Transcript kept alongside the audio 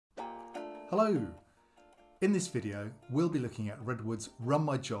Hello! In this video, we'll be looking at Redwood's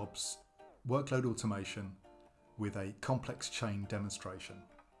RunMyJobs workload automation with a complex chain demonstration.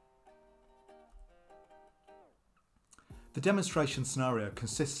 The demonstration scenario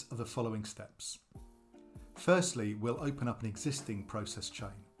consists of the following steps. Firstly, we'll open up an existing process chain.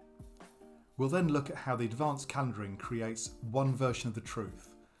 We'll then look at how the advanced calendaring creates one version of the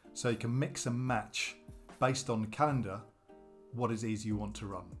truth, so you can mix and match based on the calendar what it is you want to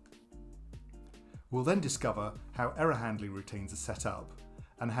run. We'll then discover how error handling routines are set up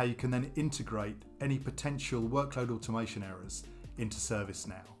and how you can then integrate any potential workload automation errors into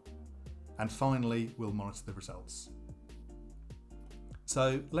ServiceNow. And finally, we'll monitor the results.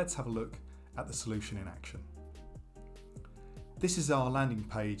 So let's have a look at the solution in action. This is our landing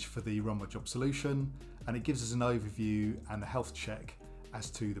page for the RunMyJobs solution, and it gives us an overview and a health check as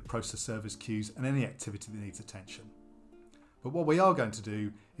to the process service queues and any activity that needs attention. But what we are going to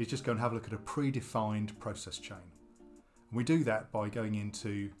do is just go and have a look at a predefined process chain. And we do that by going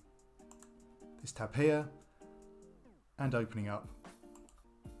into this tab here and opening up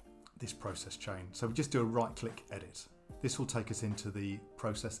this process chain. So we just do a right-click edit. This will take us into the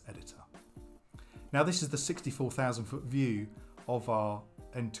process editor. Now this is the 64,000 foot view of our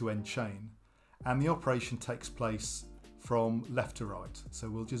end-to-end chain, and the operation takes place from left to right. So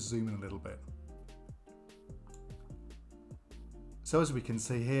we'll just zoom in a little bit. So as we can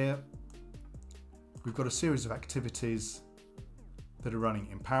see here, we've got a series of activities that are running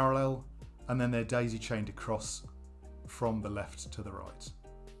in parallel, and then they're daisy chained across from the left to the right.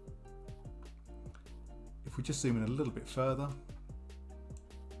 If we just zoom in a little bit further,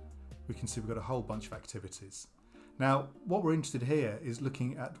 we can see we've got a whole bunch of activities. Now, what we're interested here is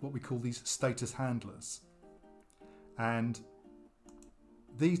looking at what we call these status handlers. And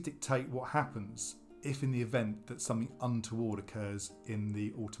these dictate what happens if in the event that something untoward occurs in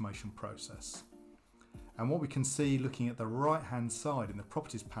the automation process. And what we can see looking at the right hand side in the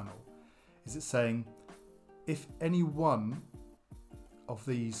properties panel is it's saying if any one of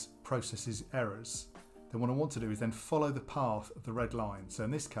these processes errors, then what I want to do is then follow the path of the red line. So in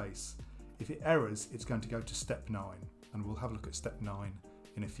this case, if it errors, it's going to go to step 9, and we'll have a look at step 9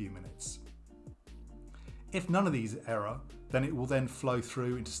 in a few minutes. If none of these error, then it will then flow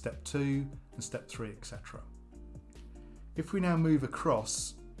through into step 2 and step 3, etc. If we now move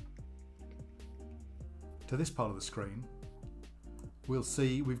across to this part of the screen, we'll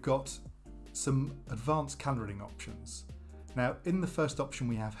see we've got some advanced calendaring options. Now, in the first option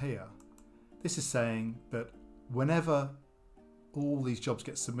we have here, this is saying that whenever all these jobs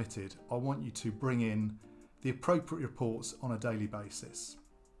get submitted, I want you to bring in the appropriate reports on a daily basis.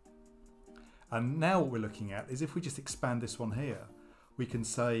 And now what we're looking at is if we just expand this one here, we can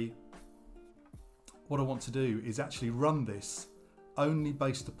say what I want to do is actually run this only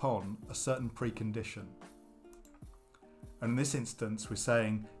based upon a certain precondition. And in this instance, we're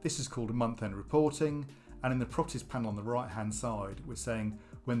saying this is called a month-end reporting, and in the properties panel on the right-hand side, we're saying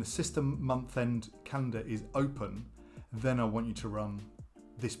when the system month-end calendar is open, then I want you to run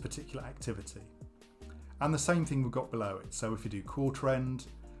this particular activity. And the same thing we've got below it. So if you do quarter end,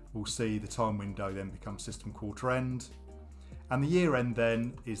 we'll see the time window then becomes system quarter end. And the year end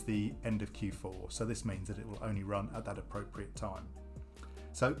then is the end of Q4. So this means that it will only run at that appropriate time.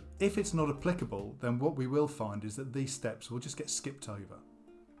 So if it's not applicable, then what we will find is that these steps will just get skipped over.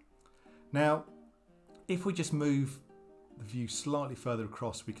 Now, if we just move the view slightly further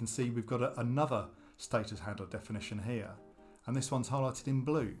across, we can see we've got another status handler definition here. And this one's highlighted in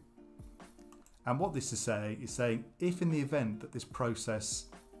blue. And what this is saying if in the event that this process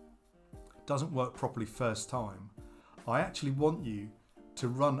doesn't work properly first time, I actually want you to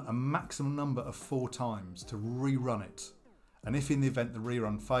run a maximum number of 4 times to rerun it. And if in the event the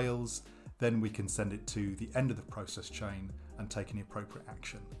rerun fails, then we can send it to the end of the process chain and take any appropriate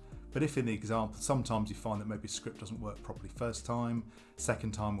action. But if in the example, sometimes you find that maybe a script doesn't work properly first time,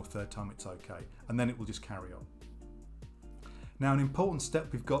 second time or third time, it's okay. And then it will just carry on. Now, an important step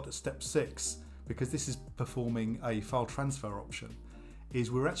we've got at step 6, because this is performing a file transfer option, is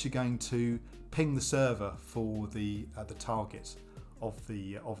we're actually going to ping the server for the target of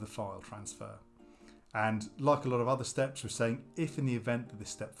the file transfer. And like a lot of other steps, we're saying if in the event that this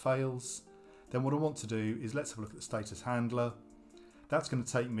step fails, then what I want to do is let's have a look at the status handler. That's going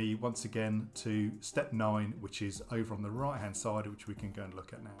to take me once again to step 9, which is over on the right hand side, which we can go and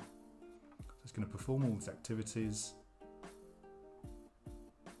look at now. So it's going to perform all these activities.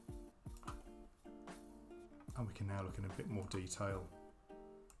 And we can now look in a bit more detail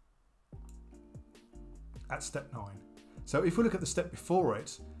at step 9. So if we look at the step before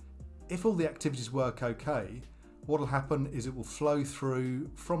it, if all the activities work okay, what will happen is it will flow through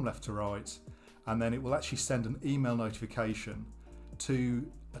from left to right, and then it will actually send an email notification to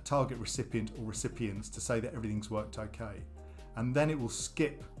a target recipient or recipients to say that everything's worked okay. And then it will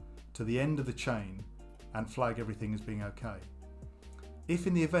skip to the end of the chain and flag everything as being okay. If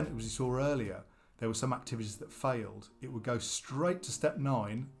in the event, as we saw earlier, there were some activities that failed, it would go straight to step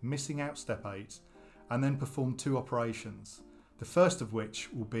 9, missing out step 8, and then perform 2 operations. The first of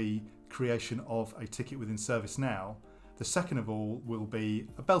which will be creation of a ticket within ServiceNow. The second of all will be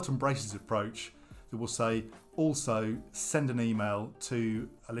a belt and braces approach that will say also send an email to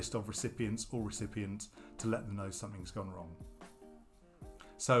a list of recipients or recipient to let them know something's gone wrong.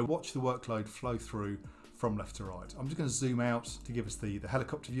 So watch the workload flow through from left to right. I'm just going to zoom out to give us the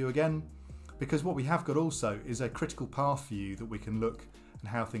helicopter view again, because what we have got also is a critical path view that we can look and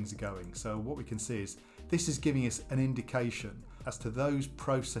how things are going. So what we can see is this is giving us an indication as to those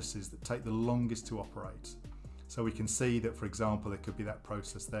processes that take the longest to operate. So we can see that, for example, there could be that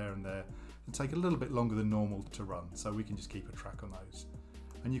process there and there that take a little bit longer than normal to run. So we can just keep a track on those.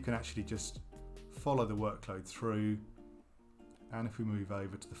 And you can actually just follow the workload through. And if we move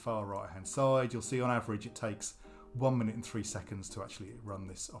over to the far right hand side, you'll see on average it takes 1 minute and 3 seconds to actually run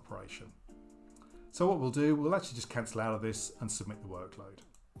this operation. So what we'll do, we'll actually just cancel out of this and submit the workload.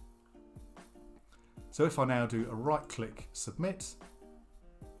 So if I now do a right click submit,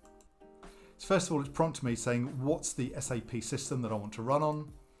 so first of all it's prompting me saying what's the SAP system that I want to run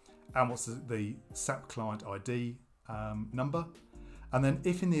on and what's the SAP client ID number, and then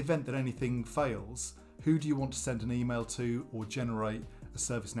if in the event that anything fails, who do you want to send an email to or generate a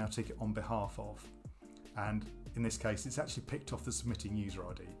ServiceNow ticket on behalf of? And in this case it's actually picked off the submitting user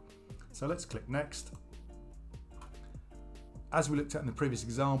ID. So let's click next. As we looked at in the previous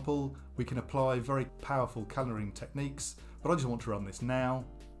example, we can apply very powerful calendaring techniques, but I just want to run this now.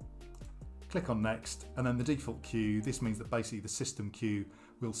 Click on next, and then the default queue. This means that basically the system queue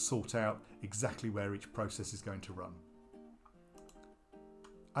will sort out exactly where each process is going to run.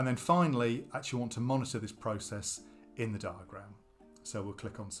 And then finally, actually want to monitor this process in the diagram. So we'll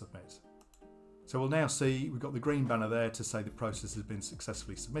click on submit. So we'll now see we've got the green banner there to say the process has been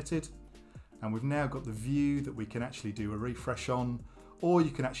successfully submitted. And we've now got the view that we can actually do a refresh on, or you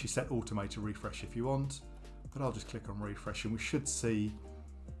can actually set automate a refresh if you want. But I'll just click on refresh and we should see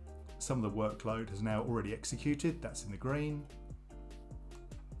some of the workload has now already executed. That's in the green.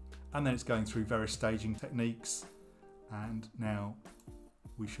 And then it's going through various staging techniques. And now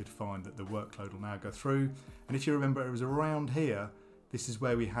we should find that the workload will now go through. And if you remember, it was around here. This is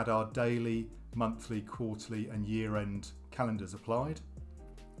where we had our daily, monthly, quarterly and year-end calendars applied.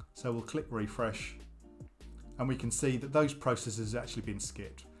 So we'll click refresh and we can see that those processes have actually been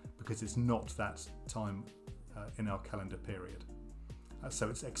skipped because it's not that time in our calendar period. So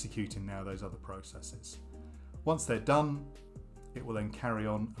it's executing now those other processes. Once they're done, it will then carry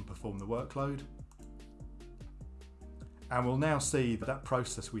on and perform the workload. And we'll now see that that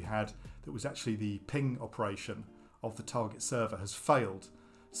process we had that was actually the ping operation of the target server has failed.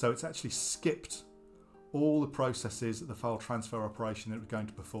 So it's actually skipped all the processes of the file transfer operation that it was going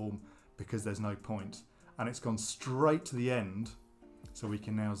to perform because there's no point. And it's gone straight to the end. So we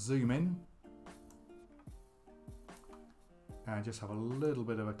can now zoom in and just have a little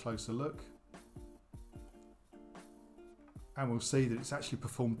bit of a closer look. And we'll see that it's actually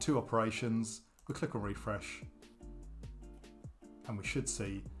performed 2 operations. We'll click on refresh. And we should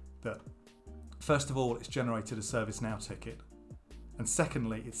see that first of all, it's generated a ServiceNow ticket. And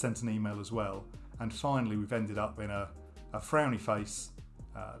secondly, it sent an email as well. And finally, we've ended up in a frowny face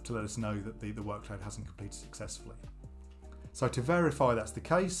to let us know that the workload hasn't completed successfully. So to verify that's the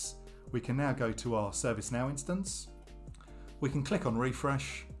case, we can now go to our ServiceNow instance. We can click on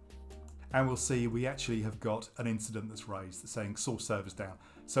refresh and we'll see we actually have got an incident that's raised that's saying source server's down.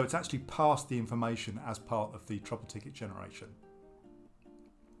 So it's actually passed the information as part of the trouble ticket generation.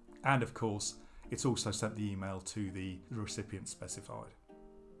 And of course, it's also sent the email to the recipient specified.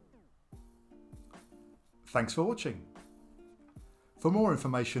 Thanks for watching. For more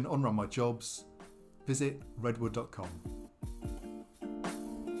information on RunMyJobs, visit redwood.com.